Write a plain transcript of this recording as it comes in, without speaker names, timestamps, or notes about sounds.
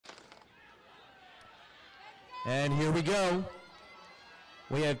And here we go.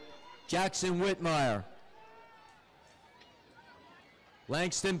 We have Jackson Whitmire,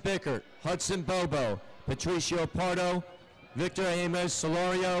 Langston Bickert, Hudson Bobo, Patricio Pardo, Victor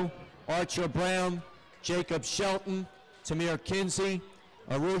Jaimez-Solorio, Archer Brown, Jacob Shelton, Tamir Kinsey,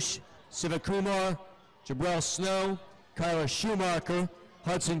 Arush Sivakumar, Jabril Snow, Kyler Schumacher,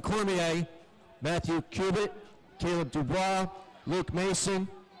 Hudson Cormier, Matthew Cubitt, Caleb Dubois, Luke Mason,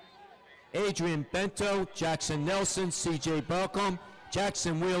 Adrian Bento, Jackson Nelson, CJ Balcom,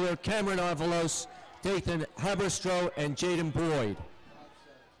 Jackson Wheeler, Cameron Avalos, Dathan Haberstro, and Jaden Boyd.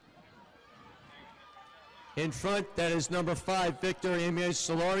 In front, that is number 5, Victor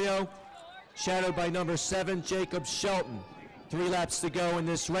Jaimez-Solorio, shadowed by number 7, Jacob Shelton. 3 laps to go in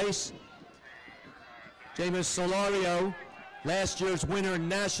this race. Jaimez-Solorio, last year's winner in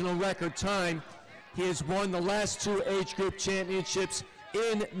national record time. He has won the last 2 age group championships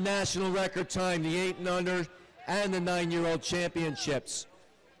in national record time, the 8 and under and the 9-year-old championships.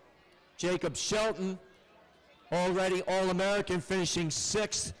 Jacob Shelton, already All-American, finishing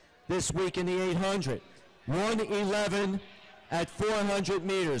 6th this week in the 800. 1:11 at 400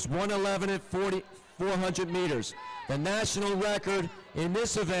 meters, 1:11 at 400 meters. The national record in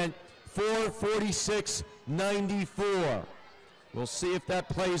this event, 4:46.94. We'll see if that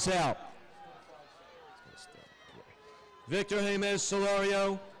plays out. Victor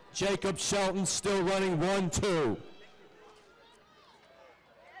Jaimez-Solorio, Jacob Shelton still running 1-2.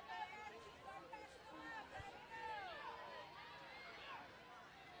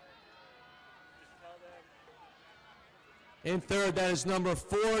 In third, that is number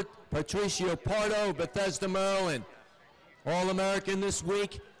 4, Patricio Pardo, Bethesda, Maryland. All-American this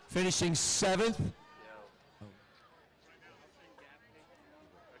week, finishing 7th.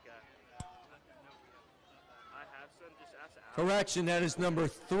 Correction, that is number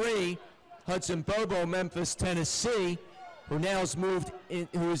 3, Hudson Bobo, Memphis, Tennessee, who now has moved in,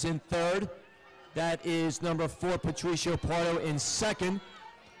 who is in third. That is number 4, Patricio Pardo, in second.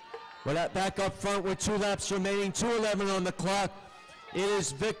 But back up front with 2 laps remaining, 2:11 on the clock. It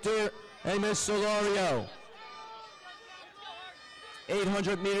is Victor Jaimez-Solorio.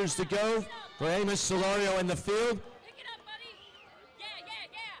 800 meters to go for Jaimez-Solorio in the field.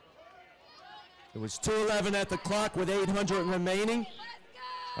 It was 2:11 at the clock with 800 remaining.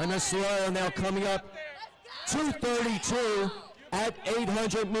 Jaimez-Solorio now coming up 2:32 at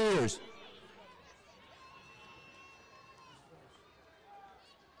 800 meters.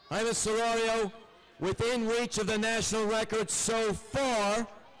 Jaimez-Solorio within reach of the national record so far,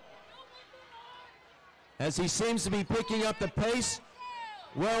 as he seems to be picking up the pace,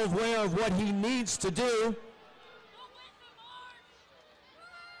 well aware of what he needs to do.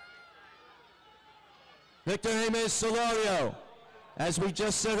 Victor Jaimez-Solorio, as we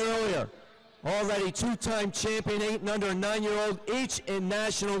just said earlier, already 2-time champion, 8 and under, 9-year-old, each in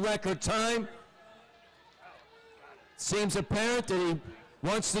national record time. Seems apparent that he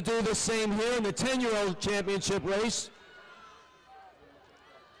wants to do the same here in the 10-year-old championship race.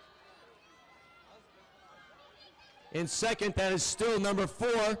 In second, that is still number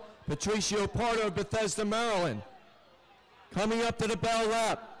 4, Patricio Pardo of Bethesda, Maryland. Coming up to the bell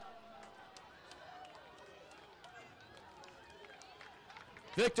lap.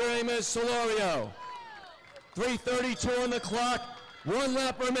 Victor Jaimez-Solorio, 3:32 on the clock, 1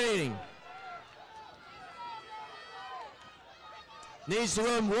 lap remaining. Needs to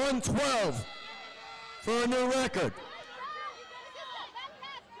run 1:12 for a new record.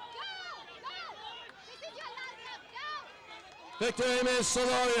 Victor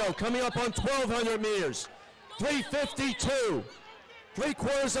Jaimez-Solorio coming up on 1,200 meters, 3:52,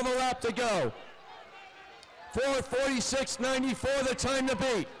 3/4 of a lap to go. 4:46.94 the time to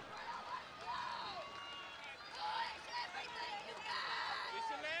beat.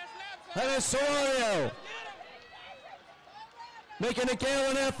 Jaimez-Solorio making a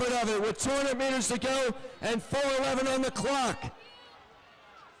gallant effort of it with 200 meters to go and 4:11 on the clock.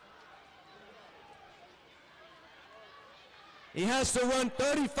 He has to run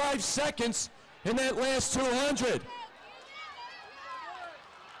 35 seconds in that last 200.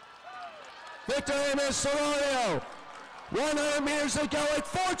 Victor Jaimez-Solorio, 100 meters to go at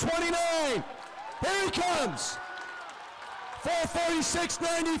 4:29. Here he comes.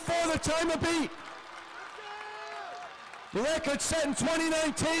 4:46.94 the time to beat. The record set in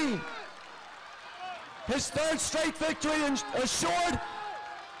 2019. His 3rd straight victory assured.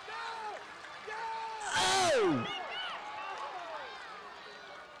 Oh!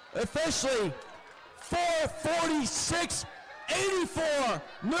 Officially, 4:46.84,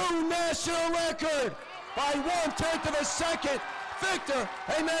 new national record by 1/10 of a second. Victor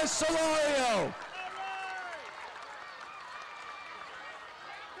Jaimez-Solorio.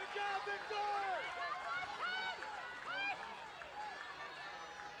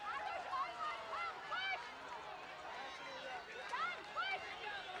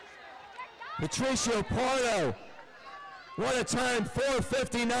 Patricio Pardo, what a time,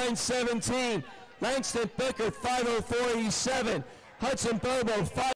 4:59.17. Langston Bicker, 5:04.87. Hudson Bobo, 5.